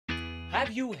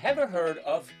Have you ever heard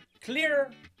of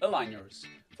clear aligners?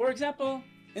 For example,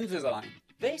 Invisalign.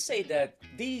 They say that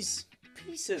these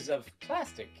pieces of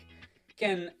plastic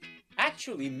can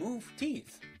actually move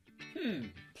teeth.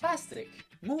 Plastic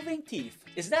moving teeth.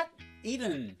 Is that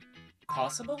even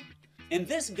possible? In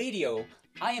this video,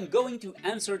 I am going to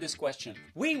answer this question.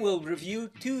 We will review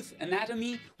tooth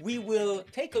anatomy, we will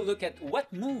take a look at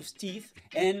what moves teeth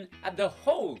and at the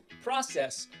whole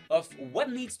process of what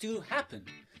needs to happen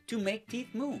to make teeth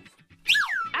move.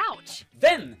 Ouch!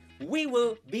 Then we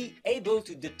will be able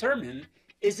to determine,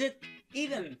 is it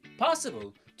even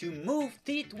possible to move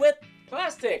teeth with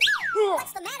plastic?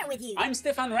 What's the matter with you? I'm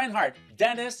Stefan Reinhardt,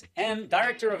 dentist and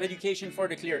Director of Education for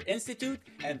the C.L.E.A.R Institute,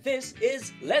 and this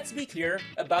is Let's Be Clear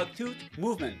About Tooth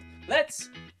Movement. Let's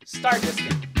start this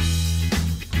thing.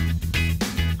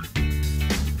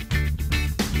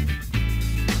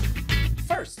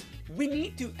 First, we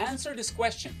need to answer this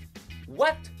question.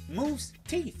 What moves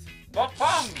teeth? The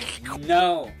tongue!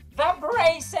 No. The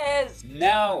braces!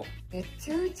 No. The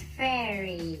Tooth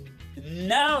Fairy.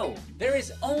 No! There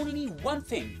is only one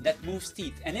thing that moves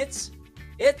teeth, and it's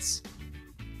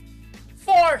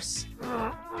force!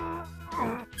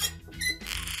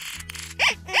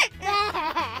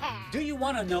 Do you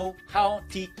want to know how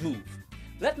teeth move?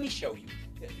 Let me show you.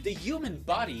 The human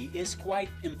body is quite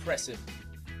impressive.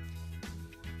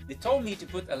 They told me to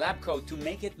put a lab coat to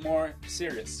make it more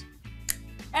serious.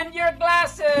 And your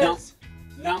glasses!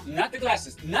 No, not the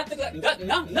glasses. Not the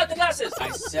glasses.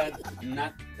 I said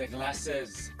not the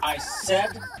glasses. I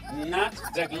said not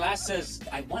the glasses.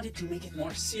 I wanted to make it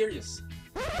more serious.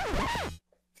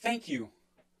 Thank you.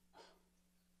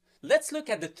 Let's look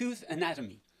at the tooth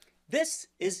anatomy. This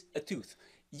is a tooth.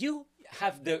 You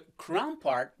have the crown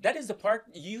part. That is the part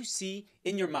you see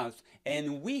in your mouth.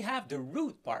 And we have the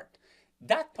root part.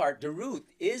 That part, the root,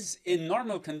 is in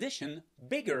normal condition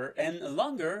bigger and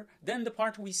longer than the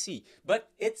part we see, but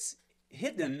it's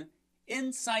hidden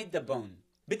inside the bone.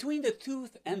 Between the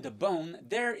tooth and the bone,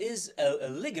 there is a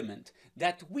ligament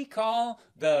that we call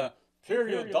the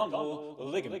periodontal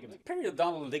ligament.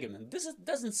 Periodontal ligament. This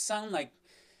doesn't sound like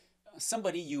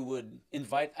somebody you would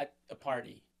invite at a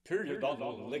party.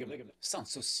 Periodontal ligament. Sounds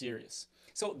so serious.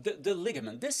 So the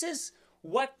ligament, this is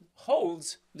what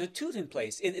holds the tooth in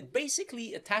place. It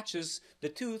basically attaches the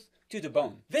tooth to the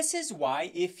bone. This is why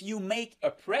if you make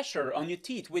a pressure on your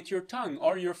teeth with your tongue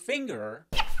or your finger,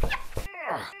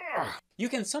 you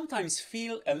can sometimes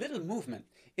feel a little movement.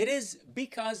 It is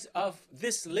because of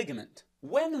this ligament.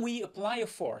 When we apply a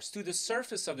force to the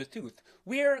surface of the tooth,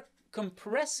 we're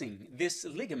compressing this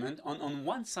ligament on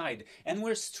one side and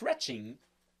we're stretching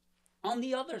on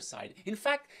the other side. In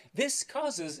fact, this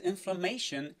causes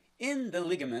inflammation in the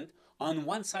ligament on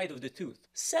one side of the tooth.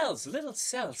 Cells, little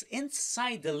cells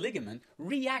inside the ligament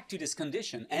react to this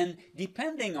condition, and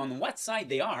depending on what side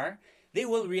they are, they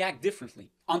will react differently.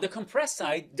 On the compressed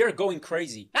side, they're going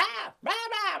crazy.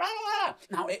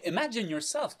 Now imagine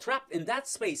yourself trapped in that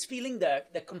space, feeling the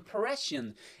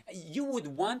compression. You would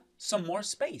want some more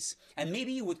space, and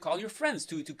maybe you would call your friends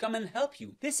to come and help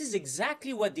you. This is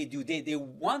exactly what they do. They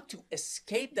want to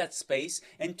escape that space,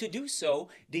 and to do so,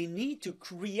 they need to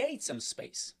create some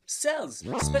space. Cells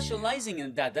specializing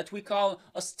in that we call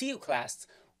osteoclasts,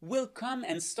 will come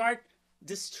and start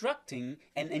destructing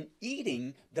and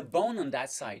eating the bone on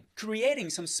that side, creating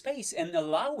some space and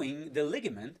allowing the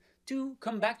ligament to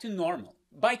come back to normal.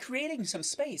 By creating some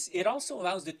space, it also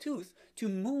allows the tooth to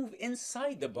move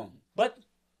inside the bone. But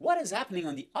what is happening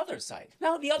on the other side?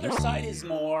 Now, the other side is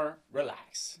more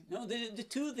relaxed. The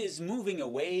tooth is moving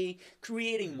away,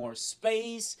 creating more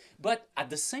space, but at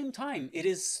the same time, it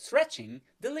is stretching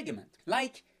the ligament.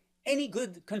 Like any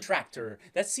good contractor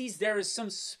that sees there is some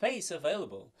space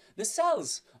available, the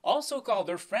cells also call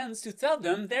their friends to tell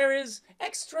them there is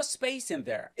extra space in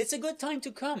there. It's a good time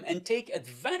to come and take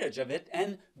advantage of it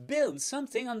and build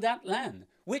something on that land,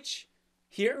 which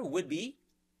here would be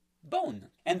bone.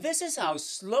 And this is how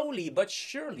slowly but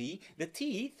surely the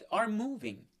teeth are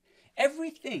moving.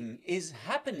 Everything is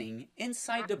happening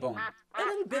inside the bone. A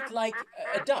little bit like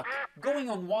a duck going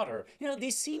on water.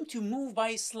 They seem to move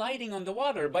by sliding on the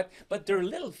water, but their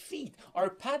little feet are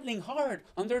paddling hard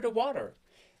under the water.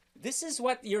 This is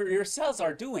what your cells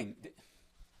are doing.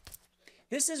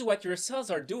 This is what your cells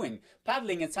are doing,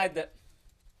 paddling inside the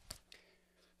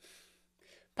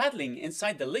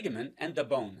ligament and the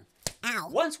bone. Ow.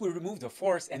 Once we remove the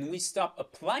force and we stop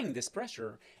applying this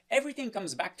pressure, everything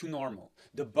comes back to normal.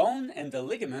 The bone and the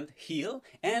ligament heal,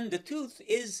 and the tooth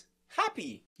is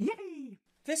happy. Yay!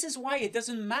 This is why it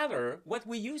doesn't matter what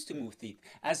we use to move teeth,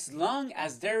 as long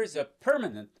as there is a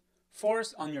permanent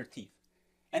force on your teeth.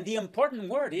 And the important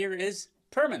word here is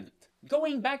permanent.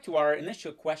 Going back to our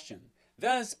initial question,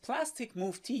 does plastic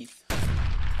move teeth?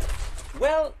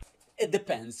 Well, it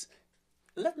depends.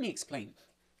 Let me explain.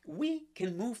 We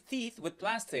can move teeth with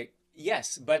plastic,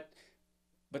 yes, but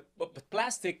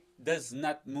plastic does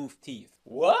not move teeth.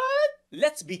 What?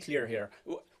 Let's be clear here.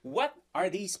 What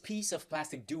are these pieces of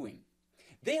plastic doing?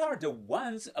 They are the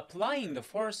ones applying the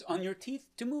force on your teeth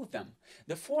to move them.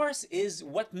 The force is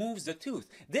what moves the tooth.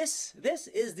 This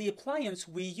is the appliance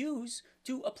we use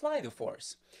to apply the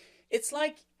force. It's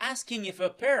like asking if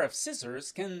a pair of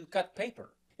scissors can cut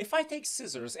paper. If I take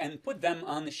scissors and put them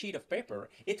on a sheet of paper,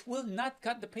 it will not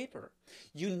cut the paper.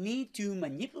 You need to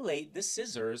manipulate the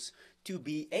scissors to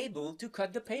be able to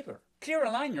cut the paper. Clear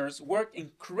aligners work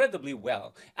incredibly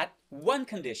well at one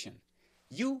condition.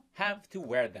 You have to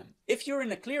wear them. If you're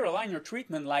in a clear aligner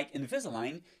treatment like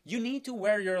Invisalign, you need to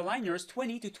wear your aligners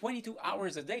 20 to 22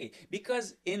 hours a day,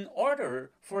 because in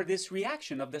order for this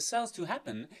reaction of the cells to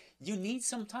happen, you need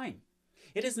some time.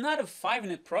 It is not a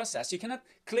 5-minute process. You cannot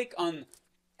click on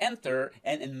enter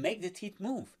and make the teeth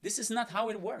move. This is not how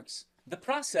it works. The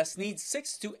process needs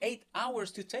 6 to 8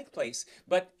 hours to take place,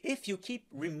 but if you keep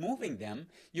removing them,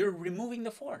 you're removing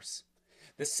the force.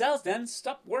 The cells then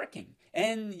stop working,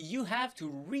 and you have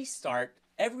to restart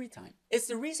every time. It's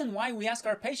the reason why we ask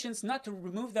our patients not to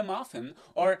remove them often,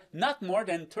 or not more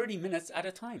than 30 minutes at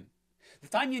a time. The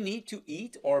time you need to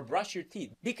eat or brush your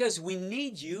teeth, because we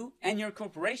need you and your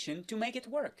corporation to make it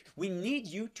work. We need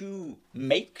you to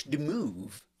make the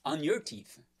move on your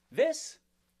teeth. This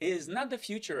is not the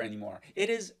future anymore. It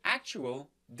is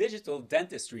actual digital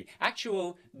dentistry,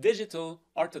 actual digital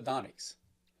orthodontics.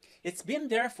 It's been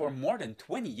there for more than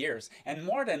 20 years, and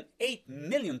more than 8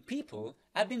 million people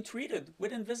have been treated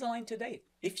with Invisalign to date.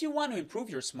 If you want to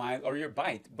improve your smile or your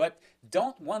bite, but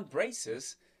don't want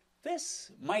braces,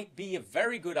 this might be a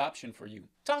very good option for you.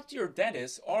 Talk to your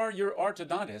dentist or your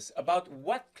orthodontist about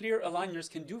what clear aligners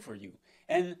can do for you,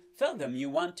 and tell them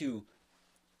you want to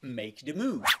make the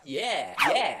move. Yeah.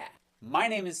 My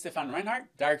name is Stefan Reinhardt,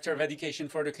 Director of Education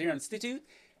for the C.L.E.A.R Institute,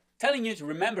 telling you to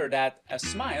remember that a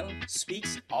smile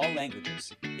speaks all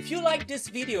languages. If you like this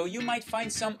video, you might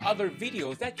find some other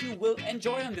videos that you will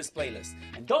enjoy on this playlist.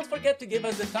 And don't forget to give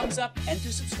us a thumbs up and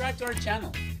to subscribe to our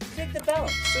channel. Click the bell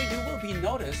so you will be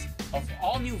noticed of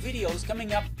all new videos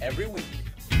coming up every week.